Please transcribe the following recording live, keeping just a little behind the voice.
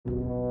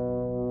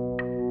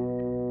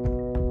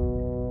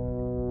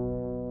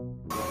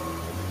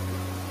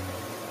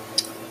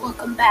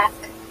Welcome back.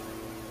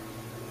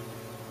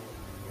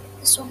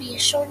 This will be a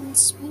short and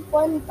sweet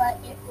one, but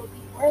it will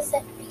be worth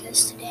it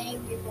because today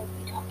we will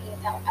be talking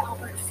about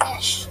Albert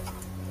Fish.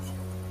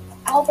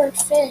 Albert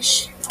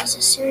Fish was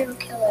a serial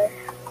killer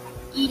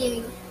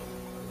eating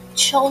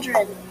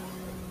children.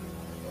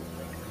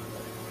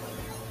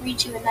 I'll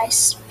read you a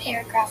nice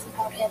paragraph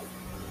about him,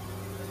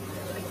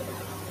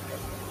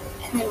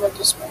 and then we'll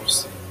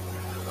disperse.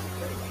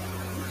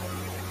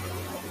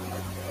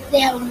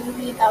 They have a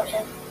movie about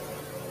him,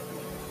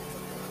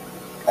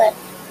 but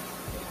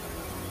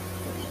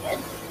it'll be good.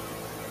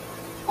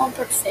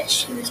 Albert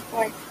Fish, he was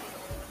born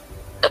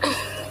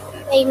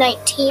May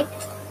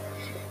 19th,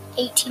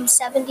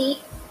 1870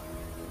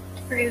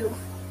 through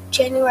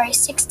January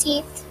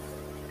 16th,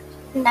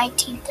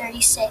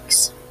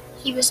 1936.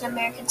 He was an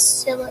American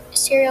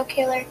serial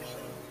killer,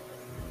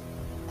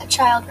 a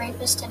child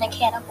rapist, and a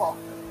cannibal.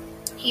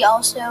 He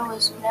also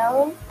was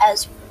known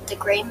as the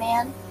Gray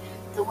Man,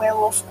 the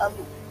Werewolf of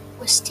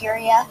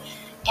Wisteria,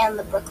 and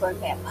the Brooklyn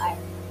Vampire,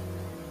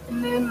 the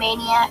Moon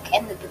Maniac,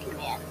 and the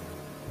Boogeyman.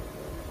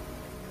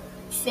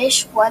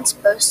 Fish once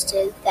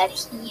boasted that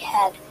he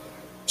had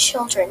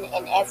children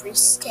in every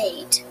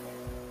state,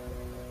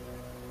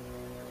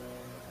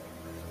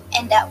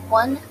 and at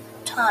one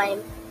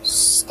time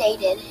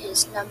stated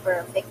his number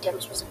of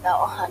victims was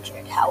about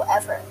 100.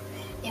 However,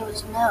 it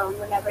was known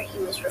whenever he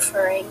was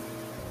referring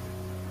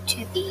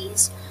to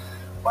these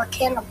or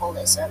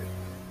cannibalism,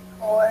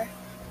 or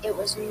it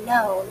was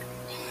known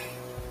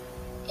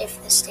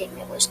if the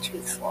statement was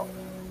truthful.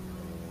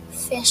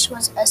 Fish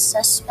was a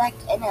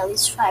suspect in at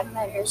least 5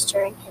 murders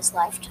during his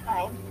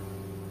lifetime.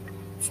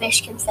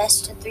 Fish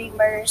confessed to 3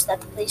 murders that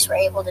the police were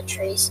able to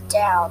trace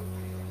down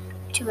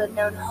to a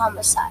known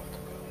homicide,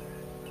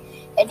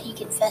 and he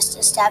confessed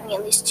to stabbing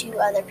at least 2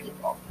 other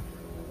people.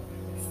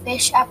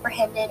 Fish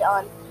apprehended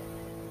on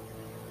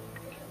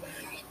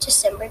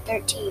December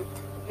 13th,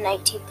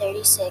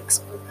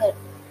 1936,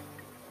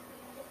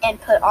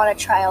 and put on a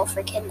trial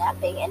for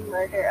kidnapping and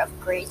murder of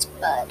Grace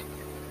Budd,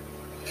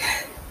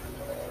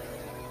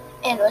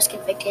 and was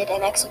convicted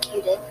and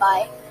executed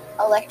by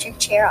electric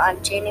chair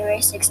on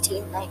January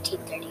 16,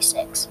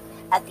 1936,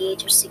 at the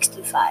age of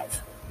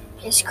 65.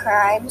 His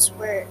crimes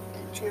were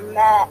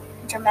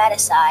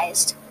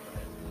dramatized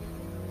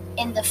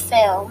in the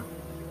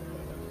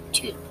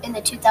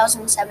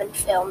 2007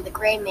 film The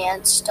Gray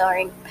Man,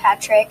 starring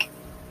Patrick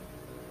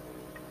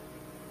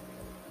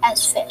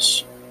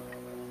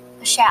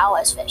Michaud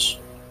as Fish.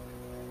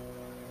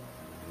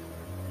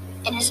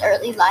 In his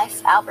early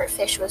life, Albert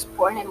Fish was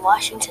born in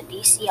Washington,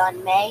 D.C.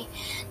 on May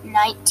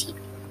 19,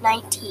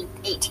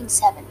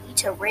 1870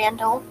 to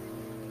Randall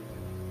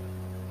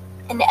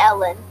and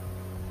Ellen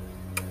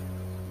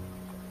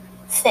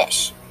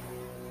Fish.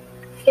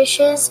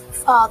 Fish's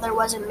father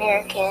was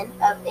American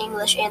of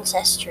English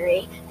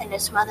ancestry, and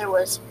his mother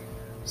was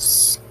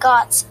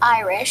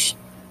Scots-Irish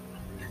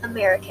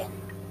American.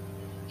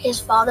 His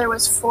father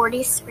was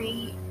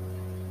 43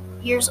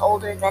 years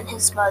older than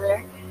his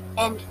mother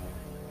and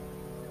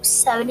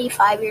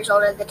 75 years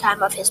old at the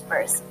time of his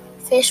birth.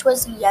 Fish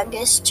was the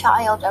youngest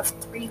child of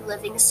 3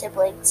 living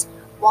siblings,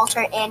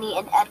 Walter, Annie,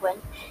 and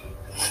Edwin.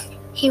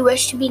 He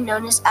wished to be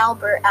known as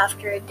Albert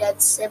after a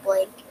dead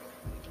sibling,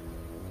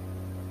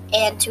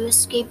 and to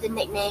escape the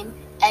nickname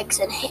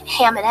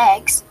Ham and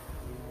Eggs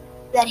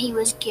that he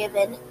was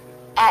given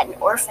at an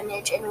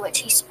orphanage in which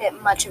he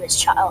spent much of his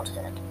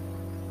childhood.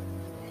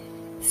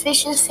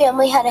 Fish's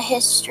family had a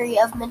history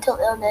of mental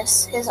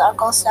illness. His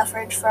uncle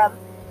suffered from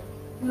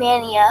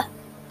mania,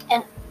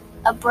 and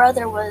a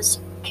brother was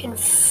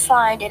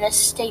confined in a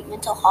state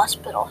mental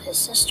hospital. His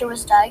sister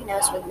was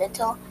diagnosed with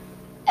mental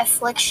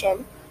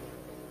affliction.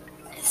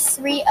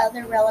 3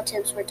 other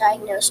relatives were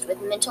diagnosed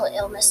with mental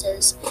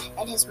illnesses,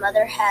 and his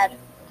mother had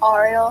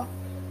aural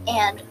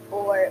and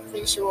or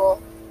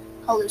visual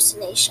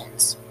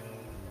hallucinations.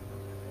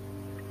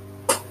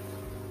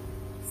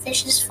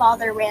 Fish's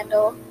father,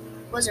 Randall,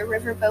 was a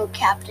riverboat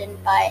captain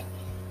by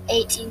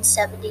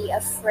 1870, a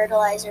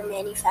fertilizer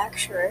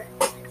manufacturer.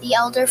 The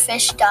elder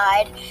Fish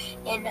died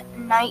in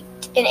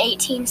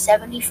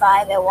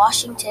 1875 at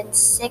Washington's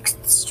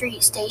 6th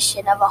Street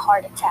station of a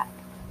heart attack.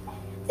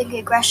 The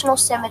Congressional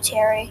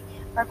Cemetery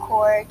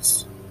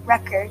records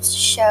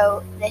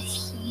show that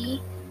he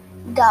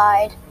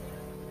died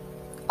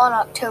on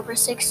October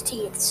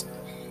 16th,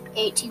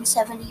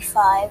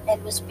 1875,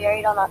 and was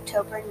buried on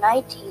October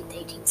 19th,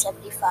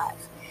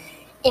 1875,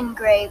 in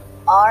grave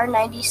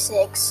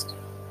R96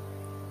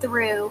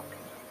 through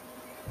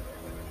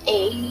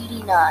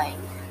 89.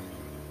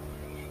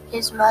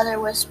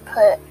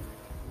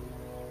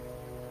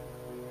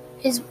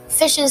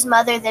 Fish's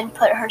mother then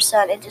put her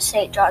son into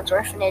St. John's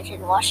Orphanage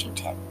in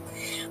Washington,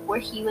 where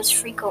he was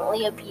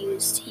frequently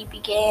abused. He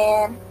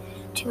began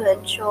to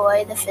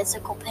enjoy the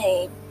physical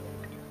pain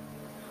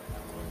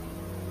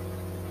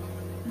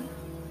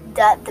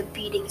that the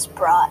beatings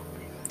brought.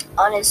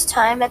 On his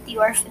time at the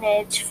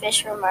orphanage,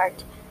 Fish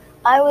remarked,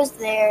 "I was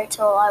there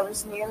till I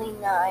was nearly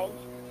 9,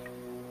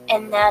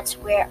 and that's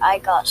where I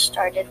got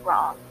started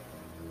wrong.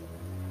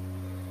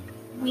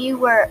 We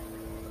were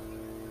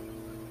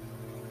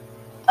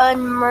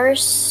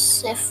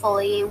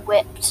unmercifully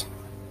whipped.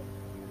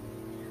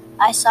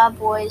 I saw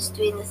boys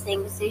doing the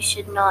things they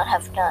should not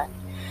have done.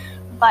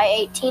 By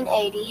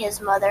 1880,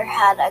 his mother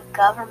had a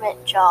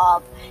government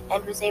job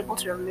and was able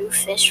to remove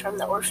Fish from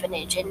the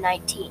orphanage in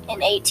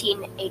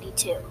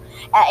 1882.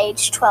 At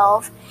age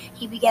 12,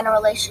 he began a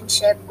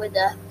relationship with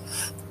a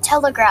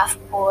telegraph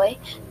boy.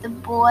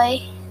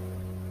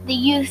 The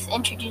youth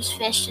introduced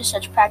Fish to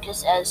such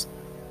practice as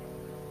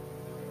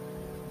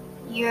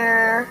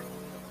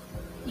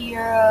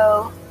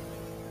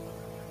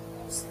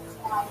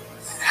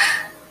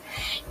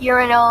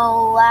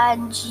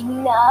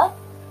urinolaryngina,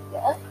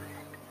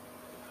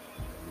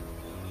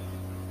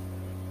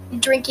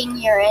 drinking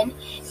urine,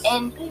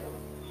 and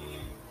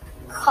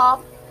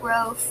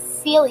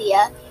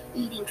coprophilia,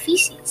 eating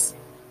feces.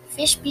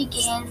 Fish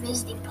began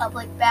visiting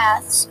public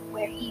baths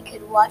where he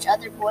could watch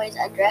other boys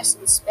undress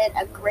and spent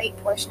a great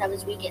portion of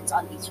his weekends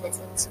on these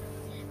visits.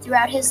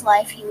 Throughout his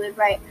life, he would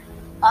write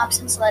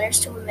obscene letters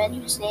to women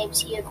whose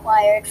names he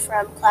acquired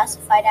from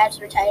classified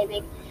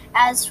advertising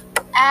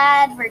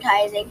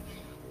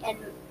and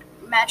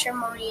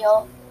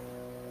matrimonial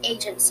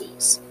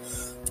agencies.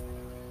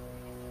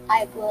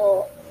 I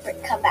will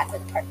come back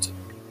with part 2.